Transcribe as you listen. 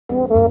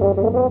Today's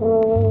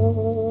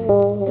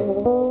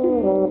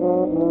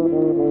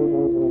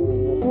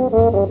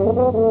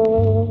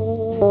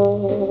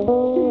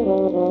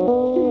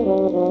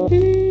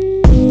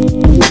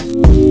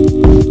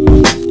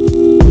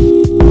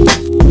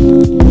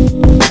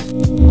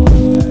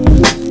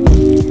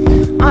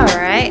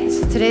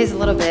a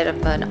little bit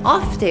of an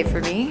off day for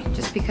me,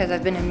 just because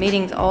I've been in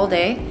meetings all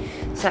day.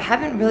 So I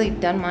haven't really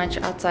done much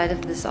outside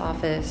of this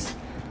office.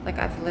 Like,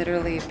 I've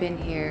literally been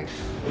here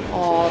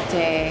all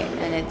day,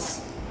 and it's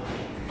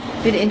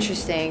been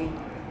interesting.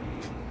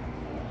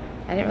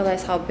 I didn't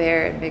realize how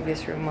bare and big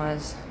this room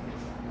was.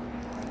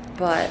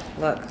 But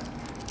look,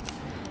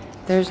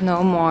 there's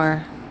no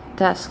more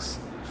desks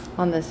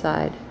on this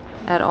side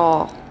at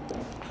all.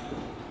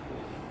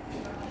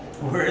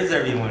 Where is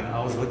everyone?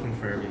 I was looking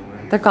for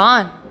everyone. They're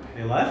gone.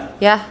 They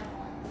left? Yeah.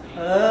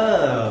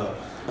 Oh.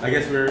 I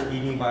guess we're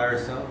eating by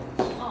ourselves.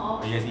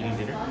 Are you guys eating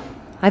dinner?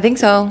 I think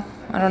so.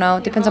 I don't know.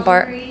 It depends on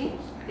Bart. Baby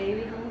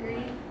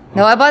hungry?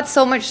 No, I bought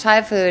so much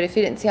Thai food, if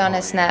you didn't see on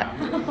his snap.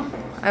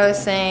 I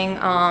was saying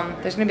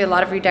there's going to be a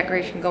lot of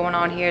redecoration going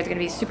on here. It's going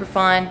to be super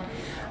fun.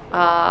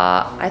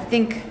 I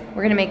think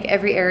we're going to make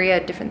every area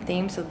a different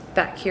theme. So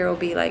back here will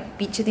be like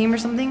beach theme or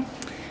something.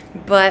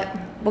 But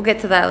we'll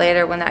get to that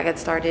later when that gets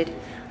started.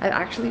 I've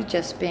actually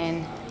just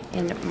been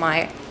in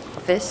my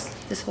office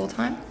this whole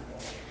time.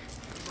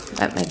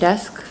 At my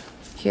desk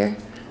here.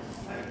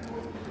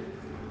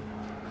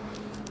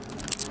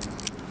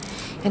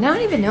 And I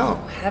don't even know,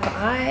 have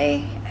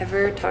I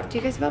ever talked to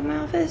you guys about my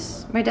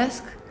office? My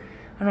desk? I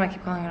don't know why I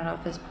keep calling it an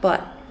office,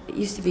 but it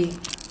used to be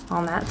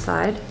on that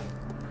side.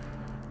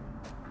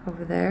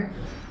 Over there.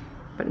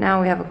 But now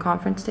we have a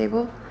conference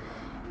table.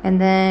 And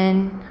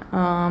then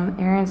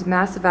Aaron's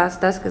massive ass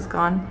desk is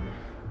gone.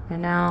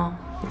 And now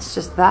it's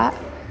just that.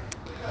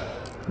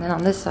 And then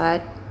on this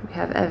side, we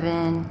have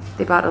Evan.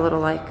 They bought a little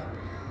like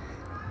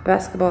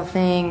basketball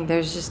thing.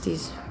 There's just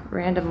these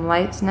random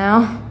lights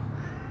now.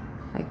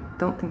 I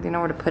don't think they know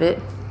where to put it.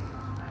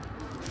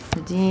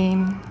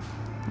 Nadeem,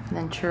 and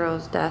then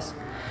Churro's desk.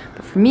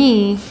 But for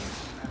me,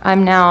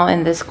 I'm now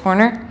in this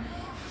corner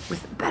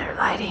with better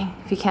lighting.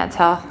 If you can't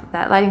tell,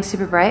 that lighting's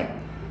super bright.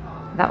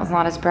 That one's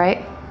not as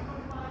bright.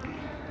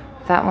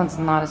 That one's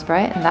not as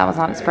bright, and that one's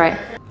not as bright.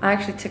 I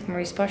actually took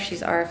Marie's spot.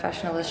 She's our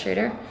fashion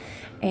illustrator,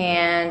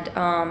 and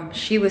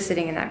she was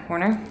sitting in that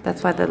corner.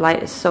 That's why the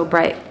light is so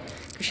bright,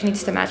 because she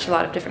needs to match a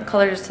lot of different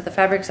colors to the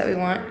fabrics that we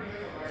want.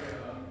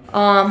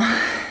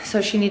 So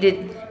she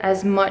needed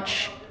as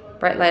much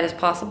bright light as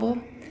possible,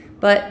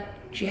 but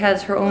she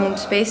has her own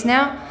space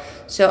now.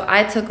 So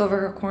I took over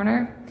her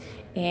corner,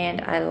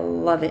 and I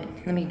love it.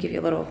 Let me give you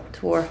a little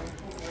tour.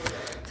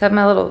 So I have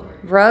my little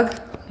rug,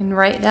 and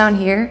right down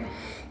here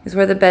is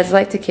where the beds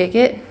like to kick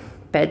it.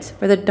 Beds,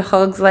 where the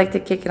dogs like to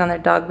kick it on their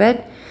dog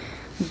bed.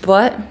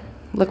 But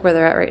look where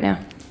they're at right now.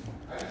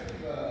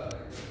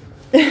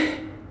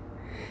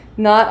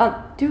 Not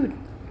on, dude,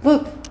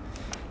 look.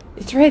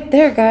 It's right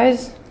there,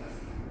 guys.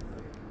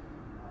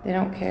 They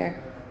don't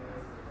care.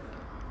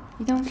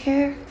 You don't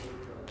care?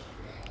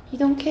 You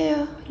don't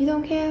care? You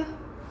don't care?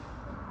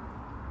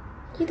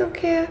 You don't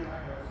care?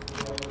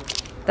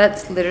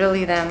 That's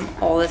literally them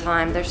all the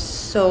time. They're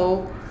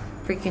so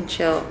freaking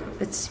chill.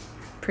 It's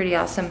pretty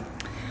awesome.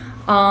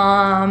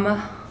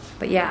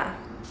 But yeah,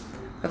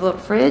 we have a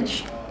little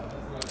fridge.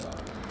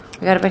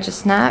 We got a bunch of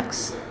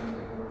snacks.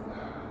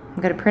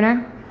 We got a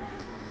printer.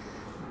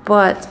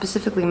 But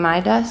specifically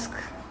my desk,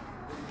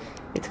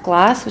 it's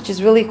glass, which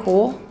is really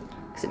cool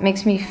because it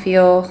makes me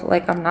feel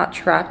like I'm not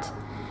trapped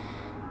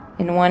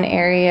in one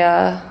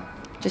area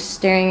just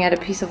staring at a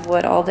piece of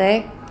wood all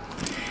day.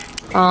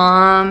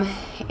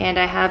 And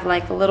I have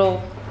like a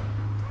little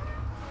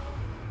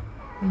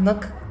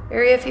nook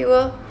area, if you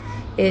will.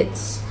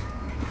 It's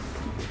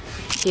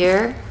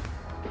here.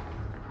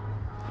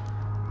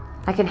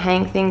 I can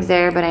hang things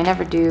there, but I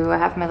never do. I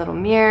have my little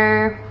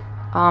mirror.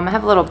 I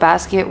have a little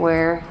basket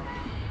where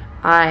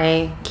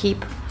I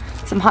keep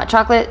some hot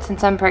chocolate.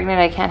 Since I'm pregnant,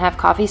 I can't have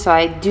coffee, so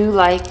I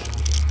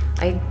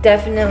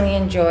definitely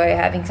enjoy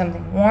having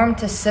something warm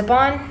to sip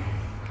on,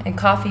 and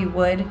coffee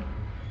would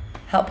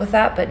help with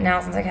that, but now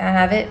since I can't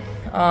have it,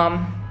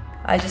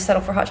 I just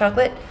settle for hot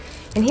chocolate.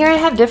 And here I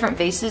have different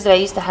vases that I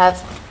used to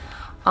have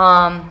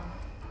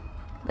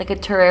like a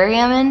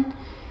terrarium in.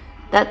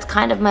 That's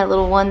kind of my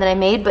little one that I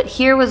made, but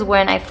here was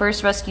when I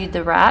first rescued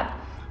the rat.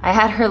 I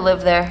had her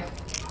live there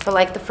for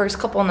like the first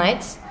couple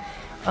nights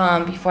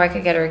before I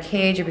could get her a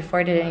cage or before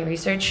I did any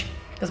research.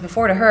 Because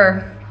before to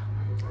her,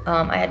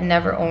 I had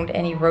never owned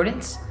any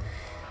rodents,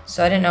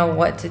 so I didn't know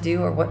what to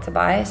do or what to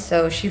buy.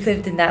 So she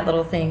lived in that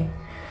little thing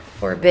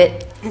for a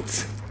bit.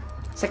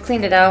 So I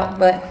cleaned it out,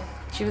 but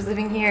she was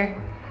living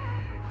here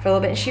for a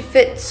little bit. And she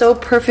fit so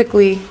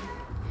perfectly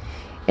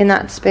in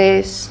that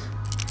space.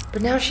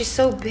 But now she's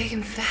so big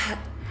and fat.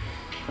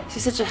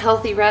 She's such a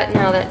healthy rat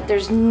now that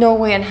there's no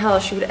way in hell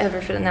she would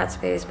ever fit in that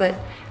space. But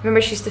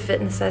remember, she used to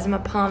fit in the size of my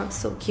palm. It's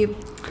so cute.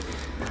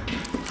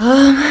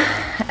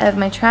 I have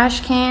my trash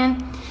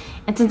can.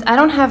 And since I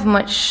don't have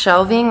much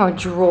shelving or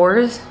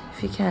drawers,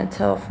 if you can't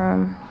tell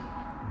from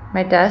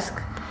my desk,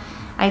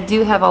 I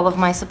do have all of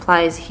my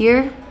supplies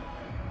here.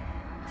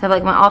 I have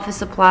like my office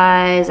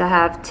supplies, I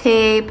have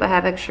tape, I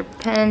have extra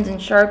pens and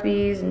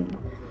Sharpies and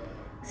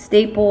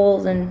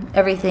staples and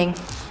everything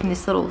in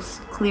this little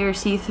clear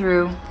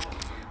see-through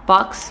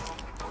box.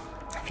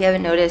 If you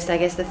haven't noticed, I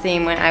guess the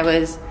theme when I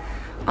was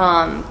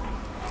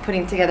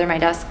putting together my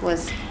desk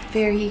was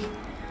very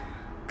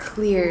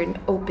clear and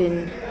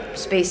open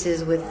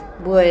spaces with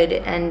wood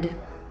and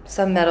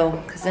some metal,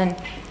 because then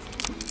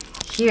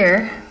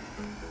here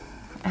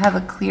I have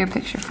a clear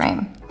picture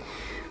frame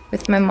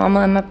with my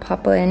mama and my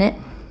papa in it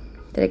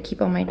that I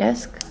keep on my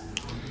desk.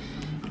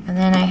 And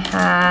then I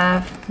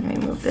have, let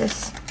me move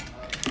this.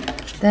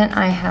 Then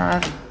I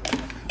have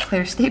a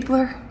clear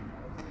stapler.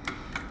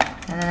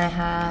 And then I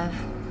have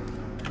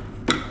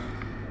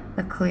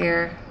a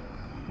clear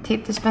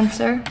tape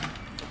dispenser.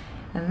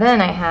 And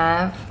then I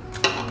have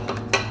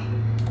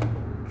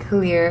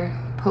clear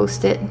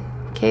post-it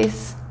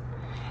case.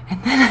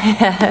 And then I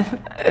have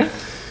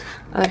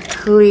a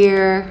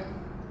clear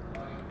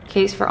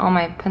case for all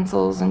my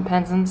pencils and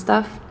pens and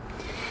stuff.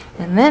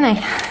 And then I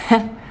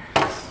have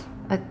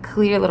a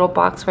clear little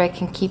box where I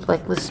can keep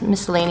like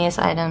miscellaneous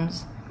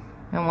items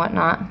and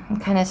whatnot. I'm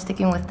kind of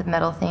sticking with the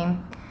metal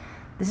theme.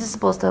 This is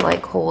supposed to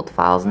like hold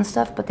files and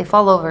stuff, but they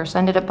fall over, so I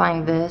ended up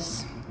buying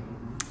this.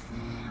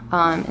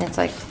 And it's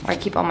like where I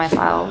keep all my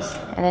files.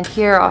 And then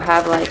here I'll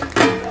have like,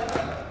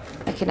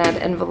 I can add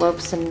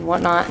envelopes and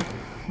whatnot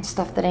and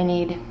stuff that I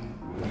need.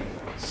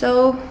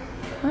 So,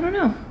 I don't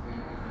know.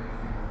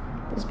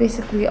 That's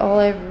basically all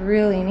I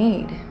really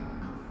need.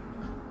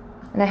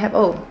 And I have,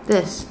 oh,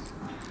 this.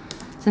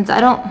 Since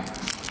I don't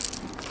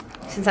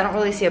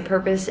really see a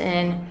purpose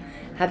in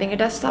having a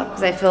desktop,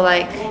 because I feel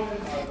like,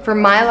 for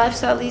my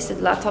lifestyle at least, a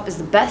laptop is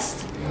the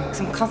best, because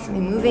I'm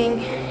constantly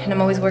moving, and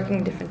I'm always working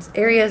in different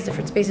areas,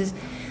 different spaces,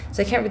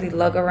 so I can't really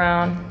lug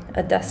around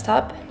a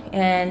desktop,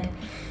 and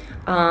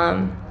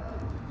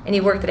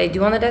any work that I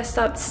do on the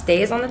desktop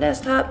stays on the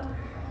desktop.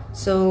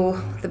 So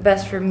the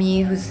best for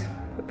me, who's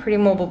a pretty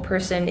mobile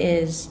person,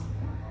 is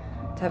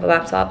to have a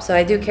laptop. So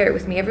I do carry it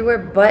with me everywhere,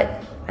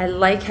 but I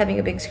like having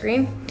a big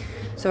screen.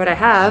 So what I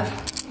have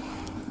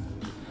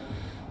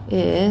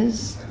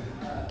is,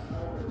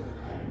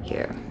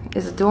 here,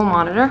 is a dual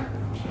monitor.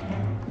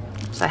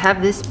 So I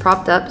have this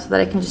propped up so that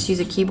I can just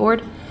use a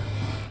keyboard.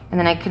 And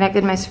then I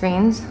connected my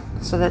screens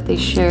so that they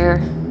share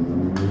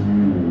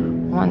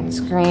one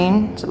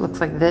screen. So it looks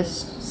like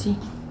this, see?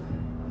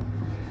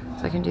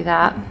 So I can do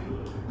that.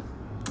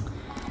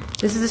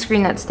 This is the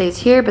screen that stays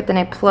here, but then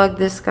I plug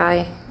this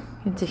guy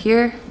into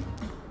here,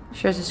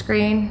 shares a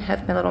screen,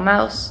 have my little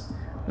mouse,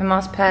 my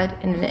mouse pad,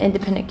 and an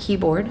independent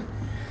keyboard,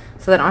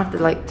 so that I don't have to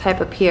like type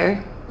up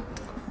here.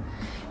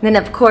 And then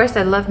of course,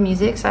 I love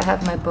music, so I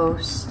have my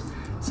Bose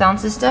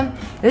sound system.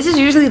 This is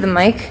usually the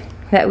mic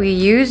that we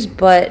use,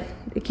 but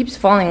it keeps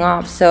falling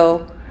off,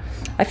 so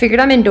I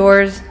figured I'm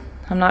indoors.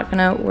 I'm not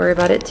gonna worry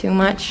about it too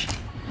much.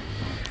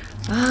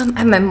 I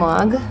have my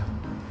mug.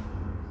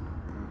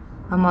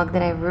 A mug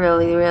that I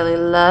really, really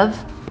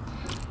love.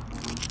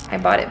 I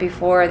bought it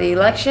before the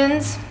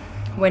elections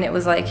when it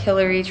was like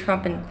Hillary,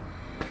 Trump, and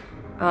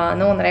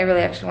no one that I really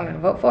actually wanted to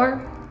vote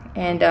for.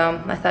 And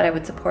I thought I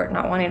would support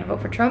not wanting to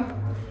vote for Trump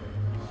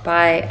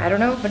by, I don't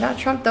know, but not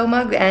Trump though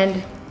mug.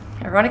 And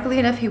ironically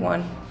enough, he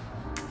won.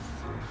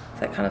 So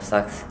that kind of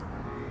sucks.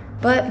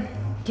 But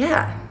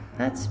yeah,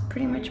 that's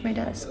pretty much my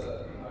desk.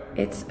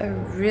 It's a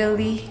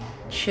really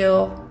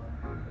chill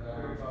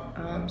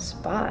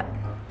spot.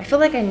 I feel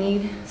like I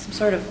need some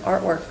sort of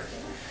artwork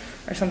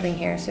or something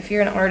here. So if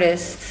you're an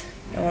artist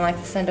and would like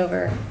to send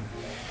over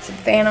some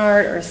fan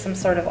art or some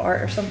sort of art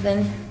or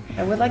something,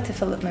 I would like to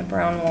fill up my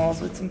brown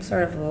walls with some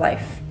sort of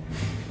life.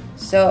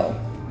 So,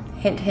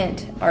 hint,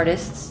 hint,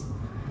 artists,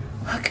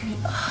 hook me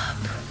up.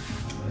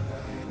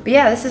 But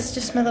yeah, this is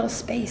just my little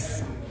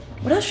space.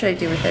 What else should I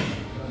do with it?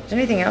 Is there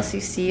anything else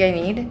you see I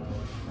need?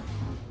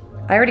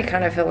 I already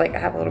kind of feel like I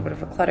have a little bit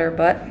of a clutter,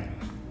 but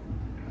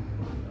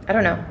I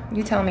don't know.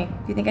 You tell me. Do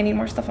you think I need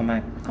more stuff on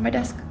my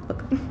desk?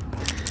 Look.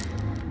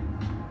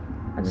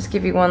 I'll just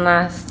give you one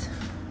last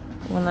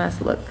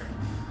look.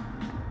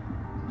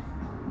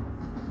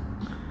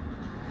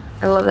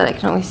 I love that I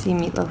can always see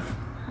Meatloaf.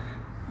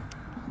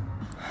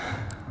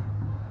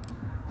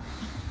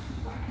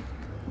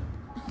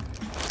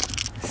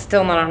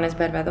 Still not on his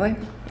bed, by the way.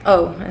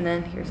 Oh, and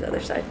then here's the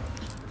other side.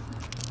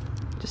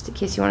 Just in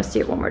case you want to see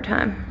it one more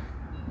time.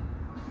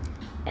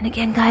 And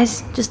again,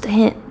 guys, just a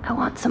hint. I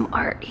want some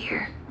art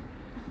here.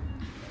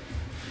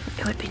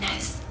 It would be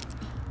nice.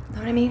 Know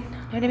what I mean?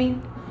 Know what I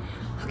mean?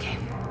 Okay.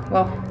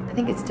 Well, I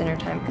think it's dinner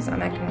time because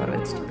I'm acting a little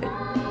bit stupid.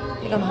 I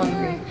think I'm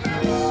hungry.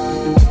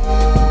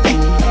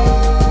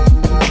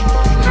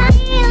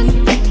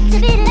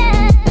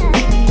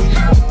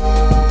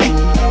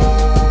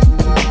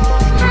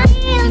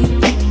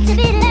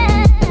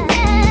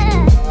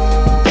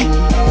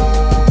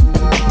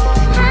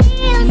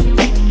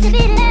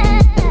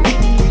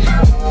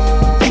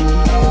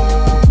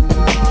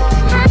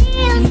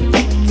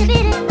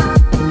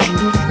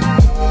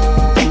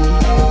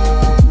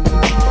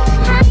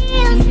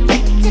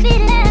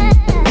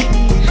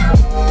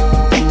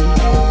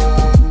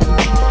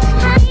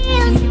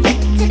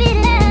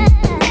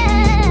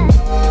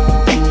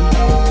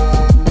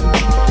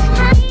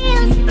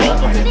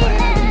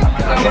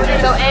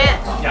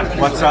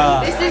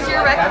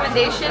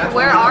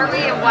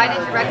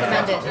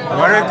 recommend it?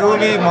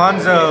 Waragumi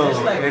Monzo.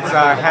 It's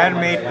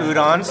handmade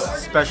udons,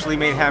 specially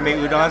made handmade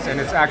udons, and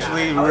it's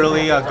actually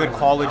really good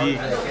quality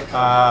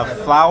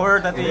flour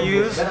that they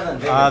use.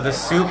 The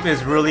soup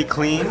is really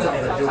clean.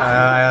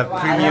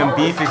 Premium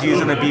beef is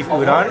used in the beef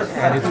udon,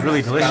 and it's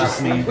really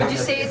delicious. Would you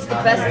say it's the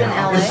best in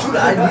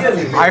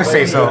LA? I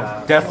say so.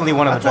 Definitely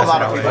one of the best in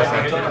LA.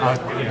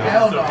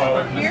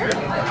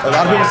 A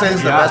lot of people say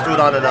it's the best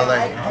udon in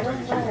LA.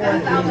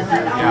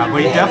 Yeah,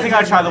 but you definitely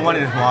gotta try the one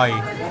in Hawaii. In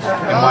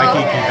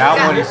Waikiki.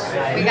 That one is...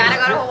 We gotta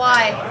go to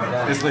Hawaii.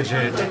 It's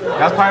legit.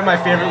 That's probably my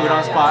favorite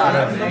udon spot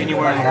out of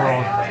anywhere in the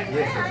world.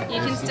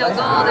 You can still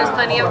go, there's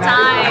plenty of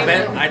time.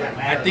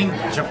 I think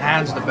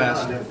Japan's the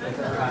best.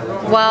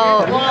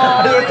 Well,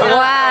 wow.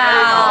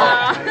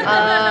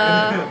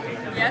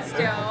 Yes,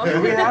 Joe.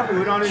 Do we have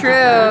udon in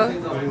True.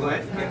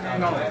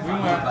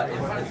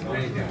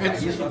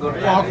 It's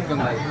fucking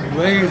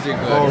crazy good.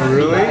 Oh,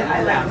 really?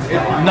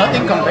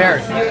 Nothing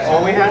compares.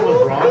 All we had was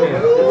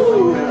ramen.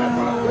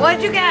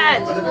 What'd you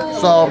get?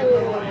 So,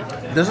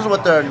 this is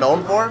what they're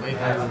known for.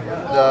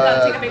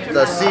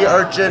 The sea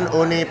urchin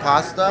uni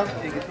pasta.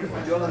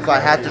 So I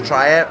had to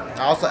try it.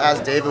 I also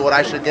asked David what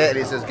I should get, and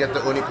he says get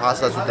the uni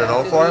pasta. That's what they're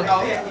known for.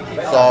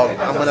 So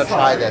I'm gonna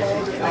try this.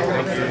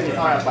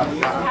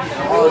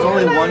 Oh, there's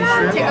only one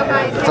shrimp.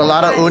 It's a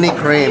lot of uni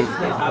cream.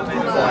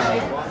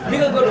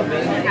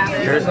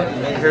 Here's the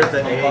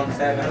egg.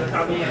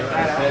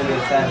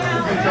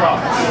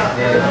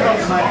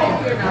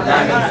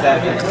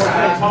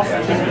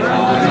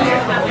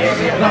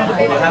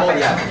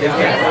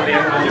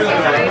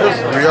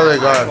 It's really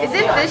good. Is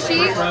it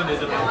fishy?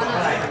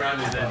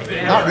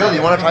 Not really.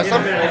 You want to try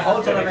some? No,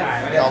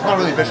 it's not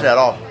really fishy at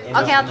all.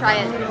 Okay, I'll try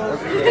it.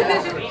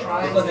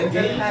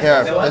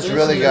 Here, it's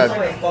really good.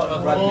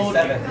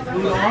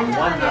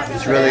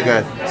 It's really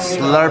good.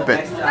 Slurp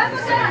it.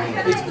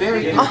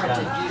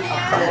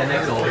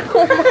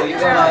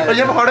 Oh,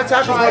 you have a heart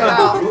attack?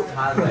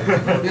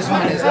 This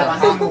one is the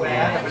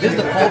this is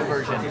the cold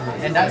version,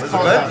 and that's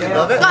called. Good? You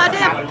love it?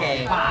 Goddamn.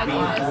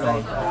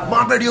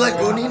 Mom, do you like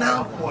uni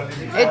now?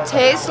 It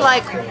tastes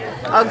like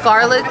a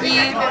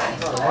garlicky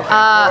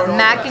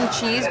mac and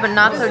cheese, but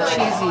not so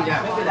cheesy.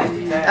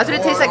 That's what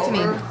it tastes like to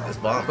me.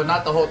 But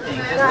not the whole thing.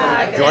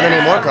 If you want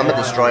any more, come and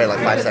destroy it in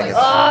like 5 seconds.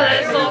 Oh,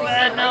 that's so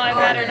bad. No, I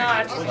better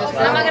not.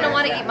 Then I'm not gonna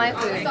want to eat my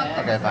food.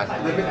 Okay, fine.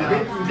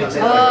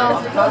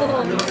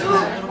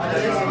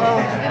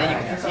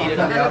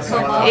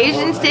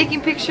 Asians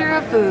taking picture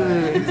of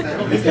food.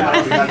 I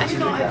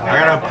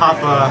gotta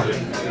pop a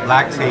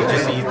lactate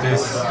just to eat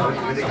this.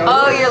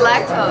 Oh, you're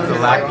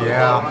lactose.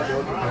 Yeah.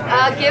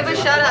 Give a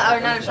shout out,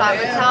 or not a shout,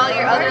 but tell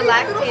your other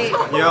lactate.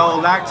 Yo,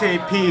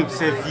 lactate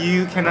peeps, if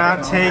you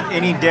cannot take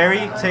any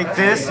dairy, take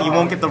this. You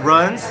won't get the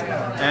runs,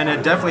 and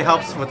it definitely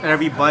helps with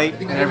every bite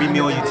and every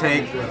meal you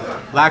take.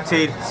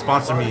 Lactate,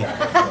 sponsor me.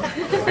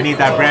 I need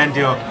that brand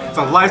deal. It's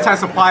a lifetime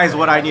supply is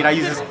what I need. I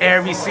use this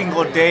every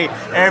single day,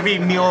 every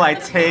meal I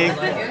take.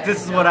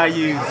 This is what I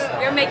use.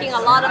 You're making a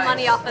lot of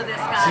money off of this,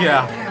 guy.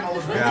 Yeah.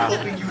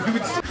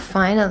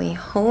 Finally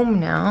home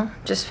now.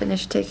 Just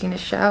finished taking a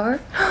shower.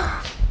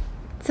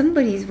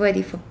 Somebody's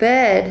ready for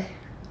bed.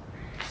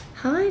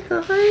 Hi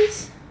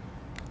guys.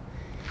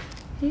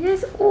 You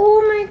guys,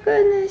 oh my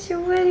goodness, you're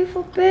ready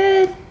for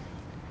bed.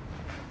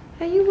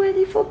 Are you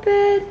ready for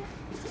bed?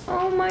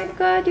 Oh my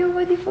god, you're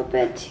ready for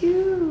bed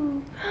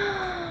too.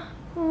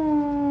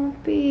 Oh,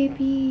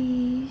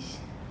 babies.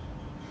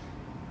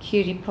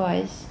 Cutie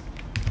pies.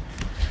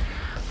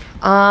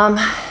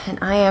 And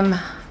I am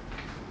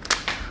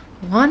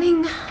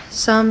wanting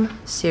some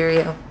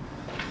cereal.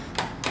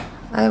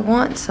 I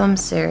want some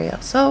cereal.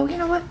 So, you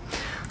know what?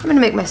 I'm gonna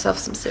make myself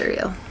some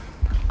cereal.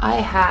 I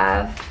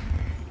have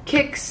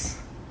Kix,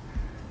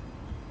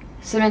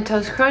 Cinnamon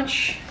Toast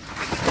Crunch,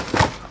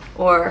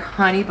 or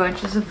Honey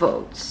Bunches of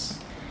Oats.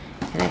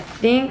 And I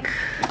think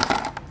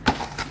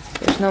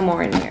there's no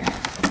more in here.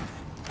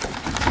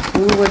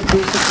 Who would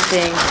do such a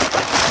thing?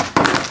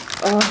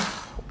 Oh,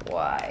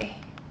 why?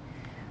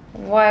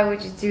 Why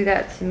would you do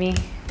that to me?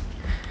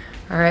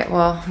 All right,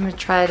 well, I'm gonna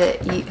try to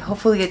eat.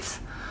 Hopefully it's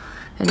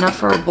enough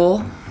for a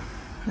bowl.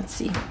 Let's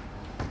see.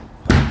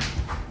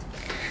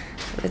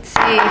 Let's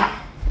see.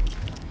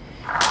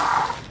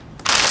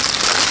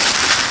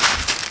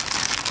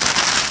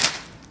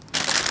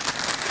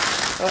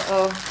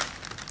 Uh-oh.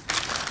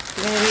 Is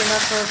it gonna be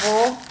enough for a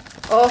bowl?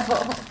 Oh,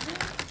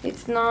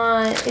 it's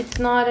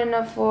not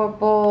enough for a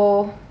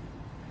bowl.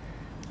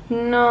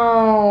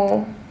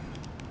 No.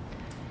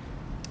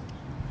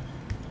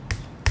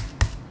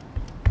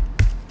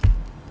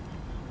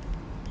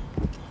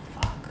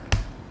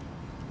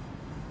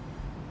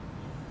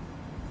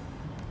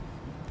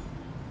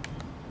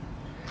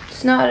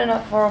 It's not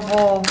enough for a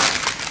bowl.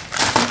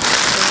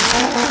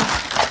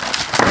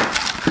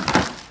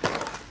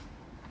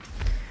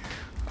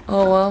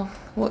 Oh well,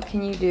 what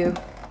can you do?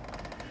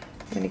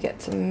 I'm gonna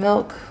get some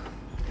milk.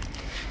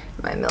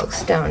 My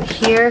milk's down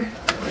here.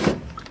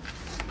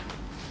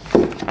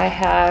 I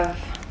have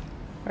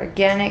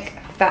organic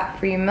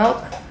fat-free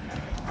milk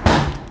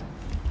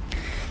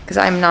because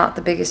I'm not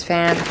the biggest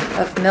fan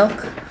of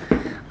milk.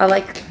 I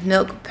like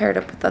milk paired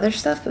up with other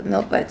stuff, but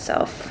milk by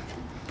itself,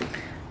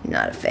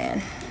 not a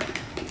fan.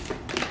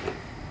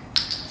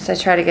 So I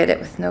try to get it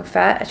with no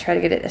fat. I try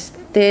to get it as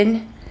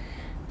thin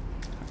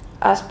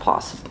as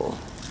possible.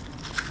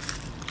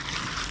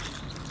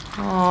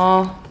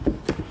 Aww.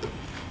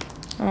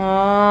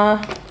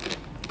 Aww.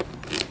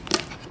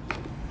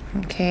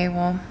 Okay,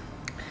 well,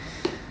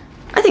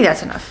 I think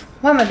that's enough.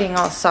 Why am I being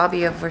all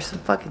sobby over some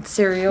fucking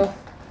cereal?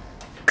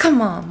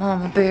 Come on,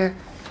 Mama Bear.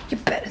 You're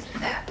better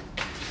than that.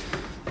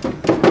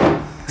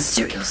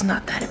 Cereal's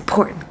not that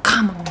important.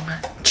 Come on.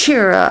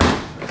 Cheer up.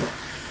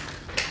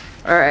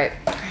 Alright.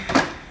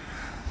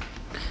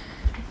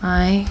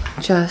 I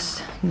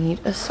just need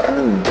a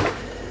spoon.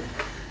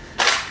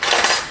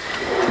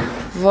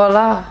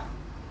 Voila.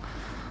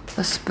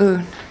 A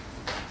spoon.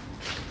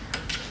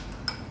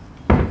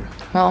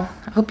 Well,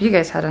 I hope you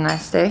guys had a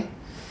nice day.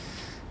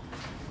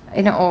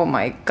 I know, oh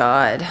my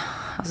god.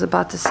 I was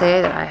about to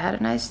say that I had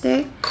a nice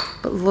day,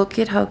 but look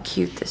at how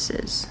cute this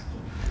is.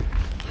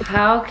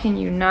 How can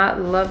you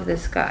not love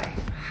this guy?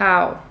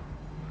 How?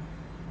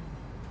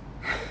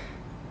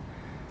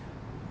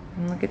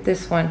 And look at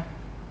this one.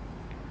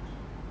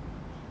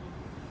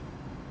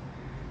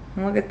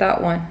 And look at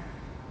that one.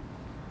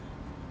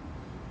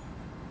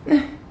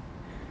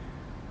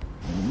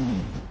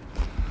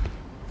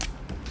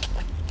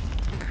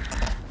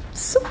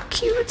 So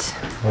cute.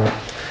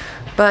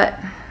 But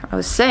I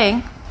was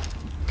saying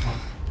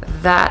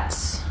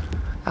that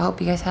I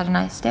hope you guys had a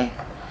nice day.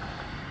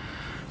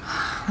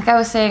 Like I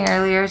was saying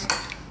earlier,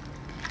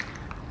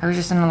 I was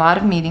just in a lot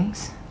of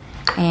meetings,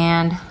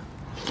 and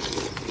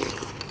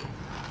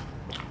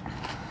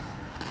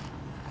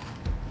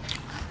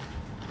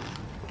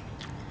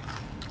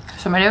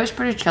so my day was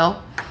pretty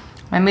chill.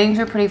 My meetings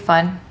were pretty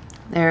fun.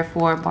 They're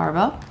for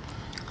Barbell,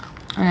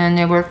 and then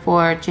they were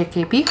for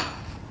JKP.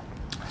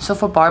 So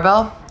for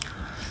Barbell,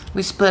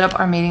 we split up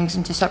our meetings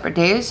into separate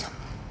days,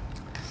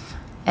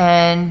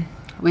 and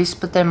we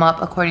split them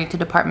up according to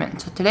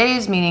department. So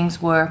today's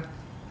meetings were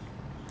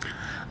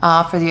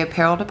for the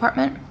apparel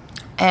department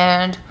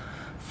and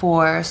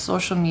for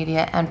social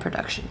media and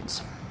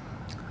productions.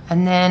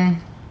 And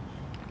then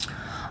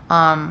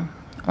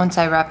once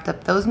I wrapped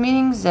up those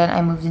meetings, then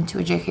I moved into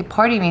a JK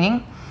party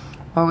meeting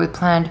where we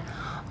planned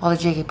all the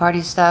JK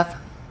party stuff,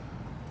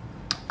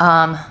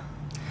 and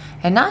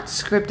not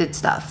scripted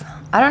stuff.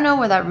 I don't know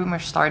where that rumor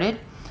started.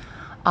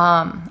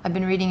 I've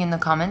been reading in the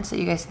comments that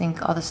you guys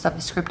think all this stuff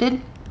is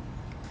scripted,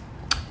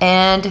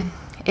 and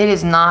it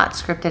is not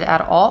scripted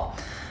at all.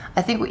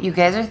 I think what you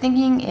guys are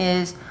thinking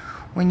is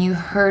when you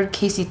heard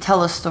Casey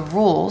tell us the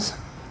rules,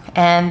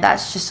 and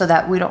that's just so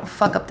that we don't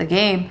fuck up the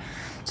game,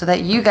 so that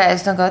you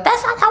guys don't go,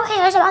 that's not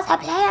how you're supposed to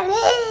play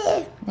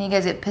it. And you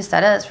guys get pissed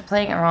at us for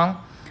playing it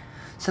wrong.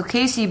 So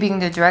Casey, being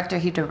the director,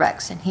 he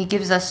directs, and he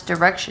gives us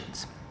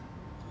directions.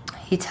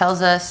 He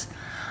tells us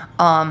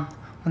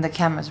when the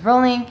camera's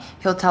rolling,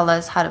 he'll tell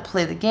us how to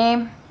play the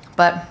game,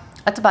 but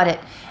that's about it.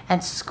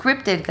 And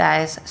scripted,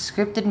 guys,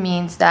 scripted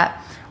means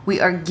that we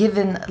are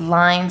given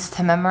lines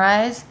to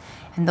memorize,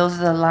 and those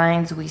are the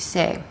lines we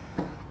say.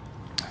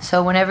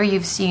 So whenever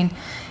you've seen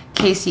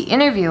Casey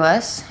interview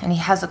us and he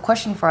has a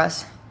question for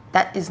us,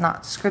 that is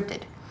not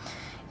scripted.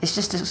 It's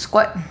just a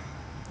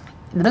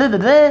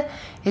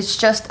it's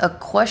just a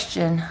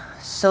question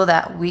so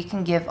that we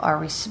can give our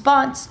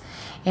response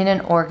in an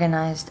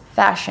organized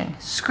fashion.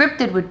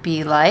 Scripted would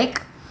be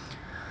like,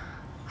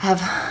 I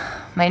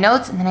have my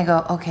notes, and then I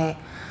go, okay,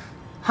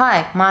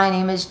 hi, my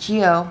name is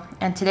Gio,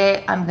 and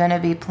today I'm gonna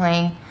be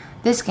playing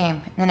this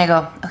game. And then I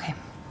go, okay,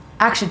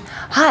 action.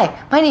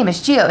 Hi, my name is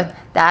Gio. And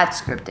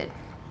that's scripted.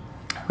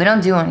 We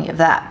don't do any of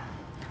that.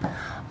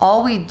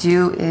 All we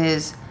do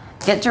is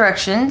get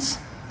directions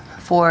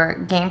for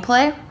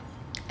gameplay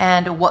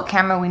and what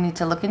camera we need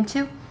to look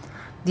into.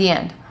 The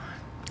end.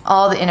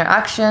 All the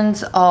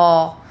interactions,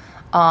 all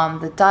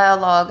the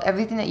dialogue,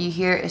 everything that you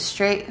hear is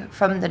straight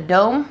from the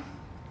dome.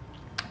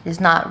 It is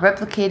not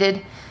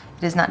replicated.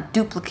 It is not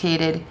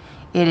duplicated.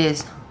 It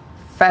is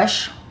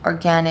fresh,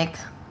 organic,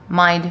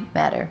 mind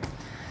matter.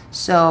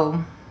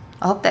 So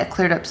I hope that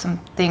cleared up some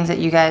things that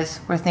you guys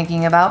were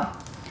thinking about.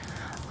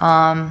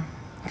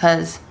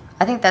 Because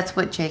I think that's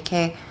what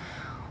JK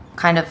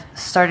kind of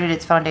started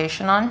its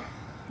foundation on,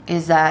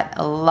 is that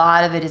a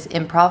lot of it is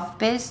improv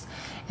based,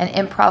 and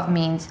improv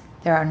means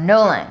there are no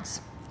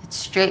lines. It's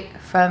straight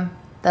from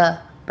the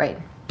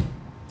brain.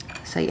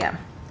 So yeah.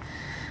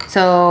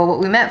 So what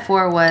we met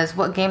for was,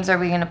 what games are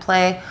we going to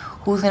play,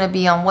 who's going to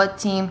be on what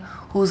team,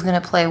 who's going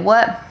to play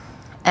what,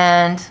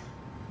 and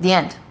the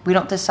end. We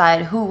don't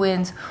decide who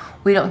wins.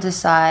 We don't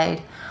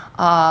decide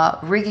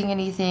rigging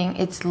anything.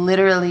 It's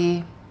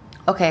literally,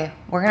 okay,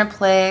 we're going to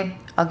play,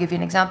 I'll give you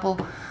an example.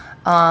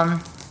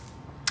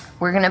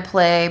 We're going to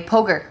play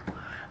poker.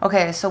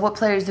 Okay, so what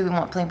players do we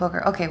want playing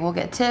poker? Okay, we'll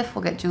get Tiff,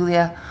 we'll get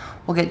Julia,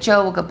 we'll get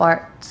Joe, we'll get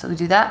Bart. So we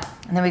do that.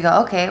 And then we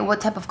go, okay,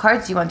 what type of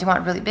cards do you want? Do you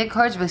want really big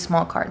cards, really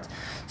small cards?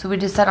 So we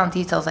decide on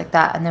details like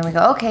that. And then we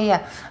go, okay,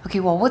 yeah. Okay,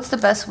 well, what's the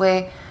best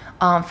way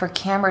for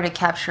camera to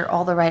capture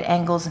all the right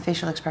angles and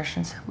facial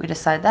expressions? We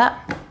decide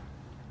that.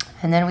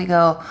 And then we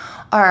go,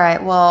 all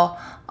right, well,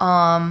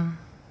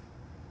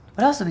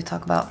 what else did we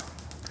talk about?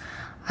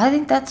 I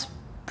think that's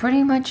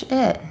pretty much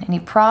it. Any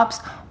props?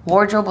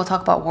 Wardrobe, we'll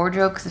talk about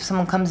wardrobe, because if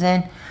someone comes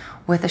in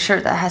with a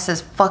shirt that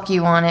says fuck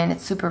you on it and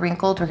it's super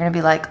wrinkled, we're gonna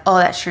be like, oh,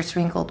 that shirt's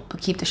wrinkled,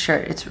 but keep the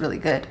shirt, it's really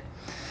good.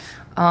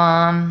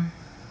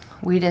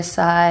 We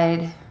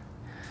decide,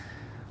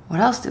 what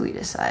else did we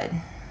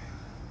decide?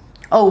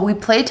 Oh, we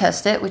play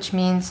test it, which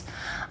means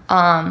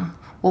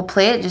we'll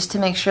play it just to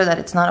make sure that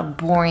it's not a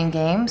boring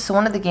game. So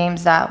one of the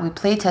games that we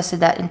play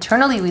tested that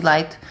internally we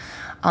liked,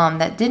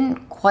 that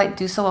didn't quite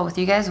do so well with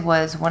you guys,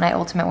 was One Eye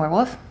Ultimate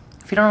Werewolf.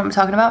 If you don't know what I'm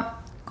talking about,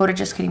 go to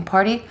Just Kidding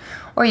Party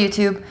or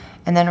YouTube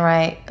and then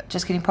write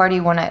Just Kidding Party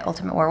One Eye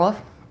Ultimate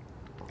Werewolf.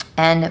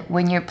 And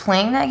when you're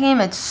playing that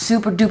game, it's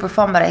super duper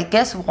fun, but I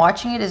guess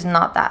watching it is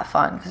not that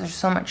fun because there's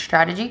so much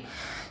strategy.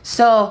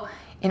 So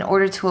in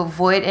order to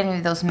avoid any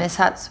of those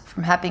mishaps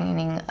from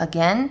happening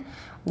again,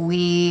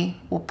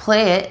 we will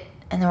play it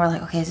and then we're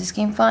like, okay, is this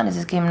game fun? Is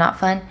this game not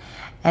fun?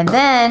 And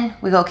then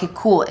we go, okay,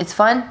 cool, it's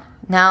fun.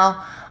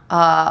 Now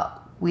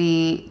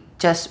we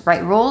just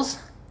write rules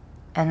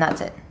and that's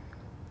it.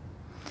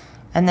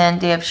 And then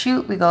day of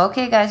shoot, we go,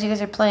 okay guys, you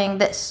guys are playing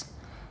this.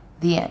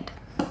 The end.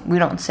 We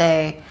don't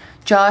say,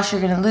 Josh,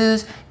 you're gonna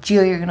lose,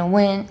 Gio, you're gonna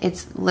win.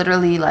 It's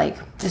literally like,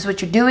 this is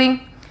what you're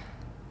doing.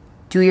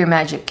 Do your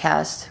magic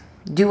cast.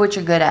 Do what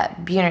you're good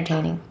at. Be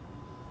entertaining.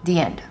 The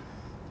end.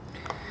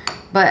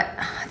 But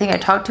I think I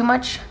talked too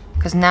much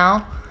because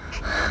now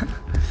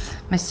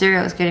my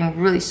cereal is getting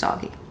really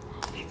soggy.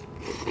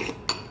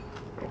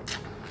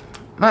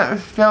 But it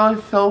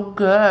feels so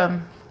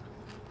good.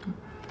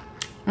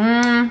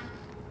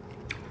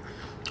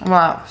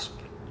 Wow.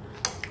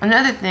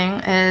 Another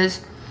thing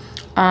is,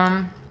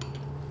 Bart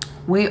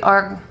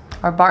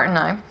and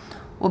I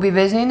will be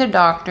visiting the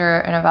doctor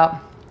in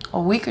about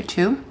a week or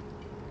two,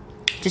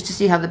 just to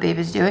see how the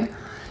baby's doing.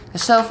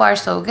 So far,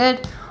 so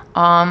good.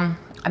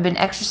 I've been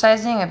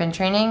exercising, I've been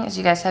training, as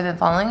you guys have been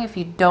following. If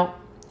you don't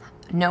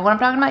know what I'm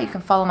talking about, you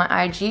can follow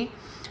my IG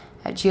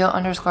at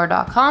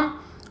geo_.com.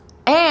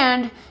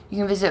 And you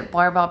can visit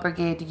Barbell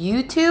Brigade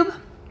YouTube.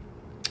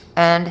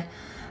 And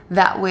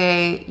that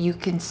way you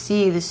can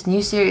see this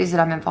new series that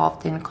I'm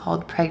involved in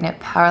called Pregnant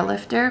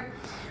Powerlifter,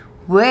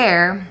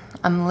 where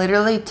I'm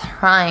literally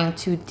trying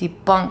to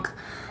debunk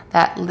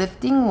that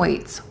lifting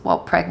weights while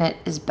pregnant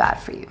is bad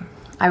for you.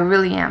 I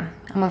really am.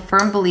 I'm a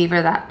firm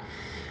believer that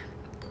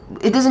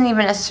it doesn't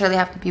even necessarily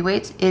have to be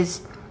weights. Is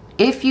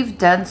if you've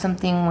done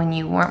something when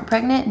you weren't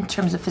pregnant in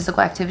terms of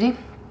physical activity,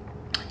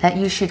 that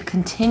you should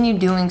continue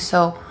doing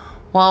so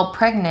while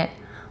pregnant,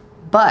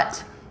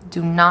 but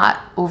do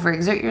not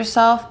overexert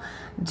yourself.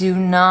 Do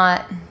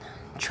not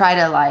try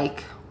to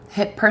like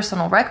hit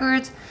personal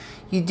records.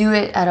 You do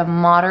it at a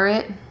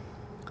moderate,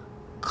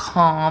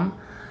 calm,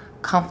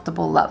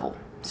 comfortable level.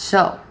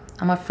 So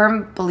I'm a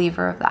firm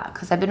believer of that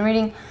because I've been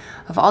reading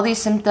of all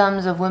these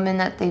symptoms of women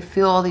that they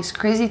feel all these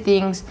crazy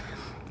things,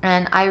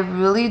 and I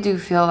really do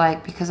feel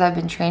like, because I've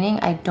been training,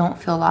 I don't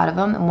feel a lot of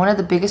them. And one of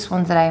the biggest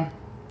ones that I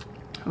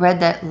read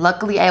that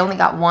luckily I only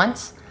got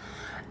once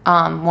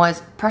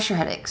was pressure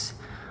headaches.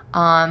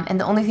 And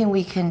the only thing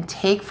we can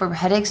take for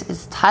headaches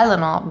is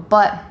Tylenol,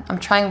 but I'm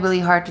trying really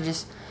hard to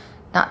just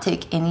not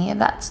take any of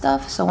that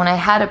stuff. So when I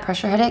had a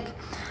pressure headache,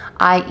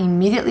 I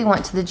immediately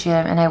went to the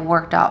gym and I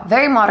worked out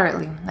very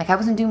moderately. Like I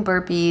wasn't doing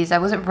burpees, I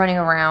wasn't running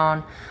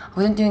around, I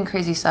wasn't doing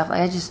crazy stuff.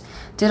 Like I just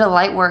did a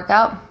light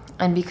workout,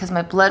 and because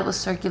my blood was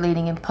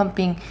circulating and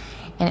pumping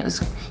and it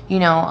was, you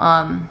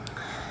know,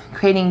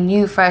 creating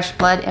new fresh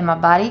blood in my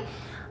body,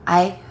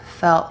 I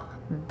felt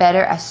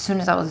better as soon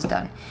as I was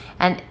done.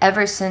 And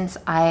ever since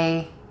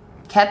I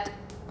kept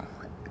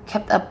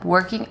up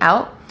working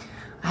out,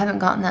 I haven't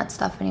gotten that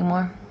stuff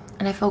anymore.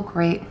 And I feel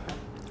great.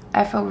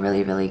 I feel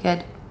really, really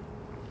good.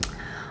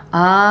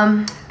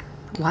 Wow.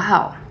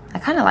 I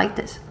kind of like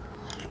this.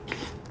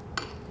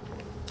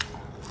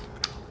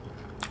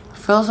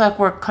 Feels like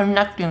we're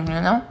connecting,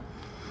 you know?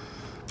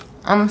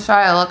 I'm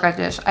sorry I look like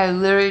this. I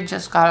literally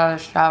just got out of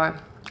the shower.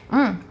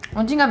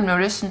 One thing I've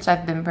noticed since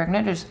I've been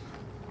pregnant is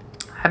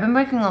I've been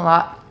working a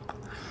lot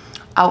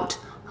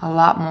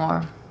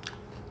more.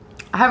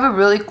 I have a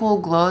really cool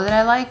glow that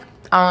I like.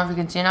 I don't know if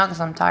you can see now because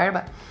I'm tired,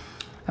 but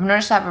I've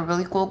noticed I have a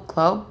really cool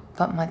glow,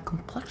 but my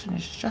complexion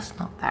is just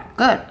not that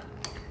good.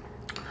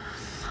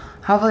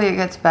 Hopefully it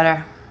gets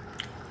better.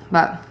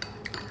 But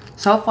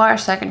so far,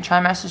 second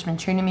trimester's been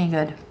treating me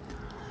good.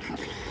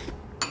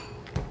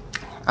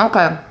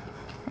 Okay,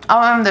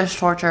 I'll end this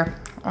torture.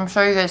 I'm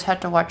sorry you guys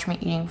had to watch me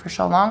eating for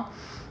so long,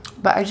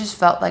 but I just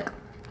felt like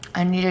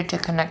I needed to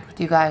connect with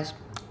you guys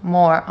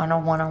more on a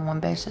one-on-one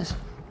basis.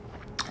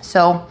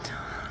 So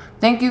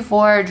thank you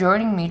for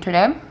joining me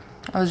today.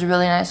 It was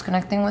really nice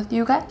connecting with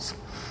you guys.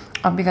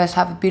 I hope you guys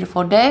have a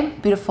beautiful day,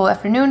 beautiful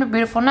afternoon, or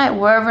beautiful night,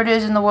 wherever it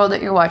is in the world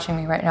that you're watching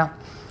me right now.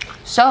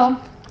 So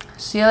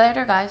see you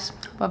later, guys.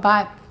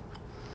 Bye-bye.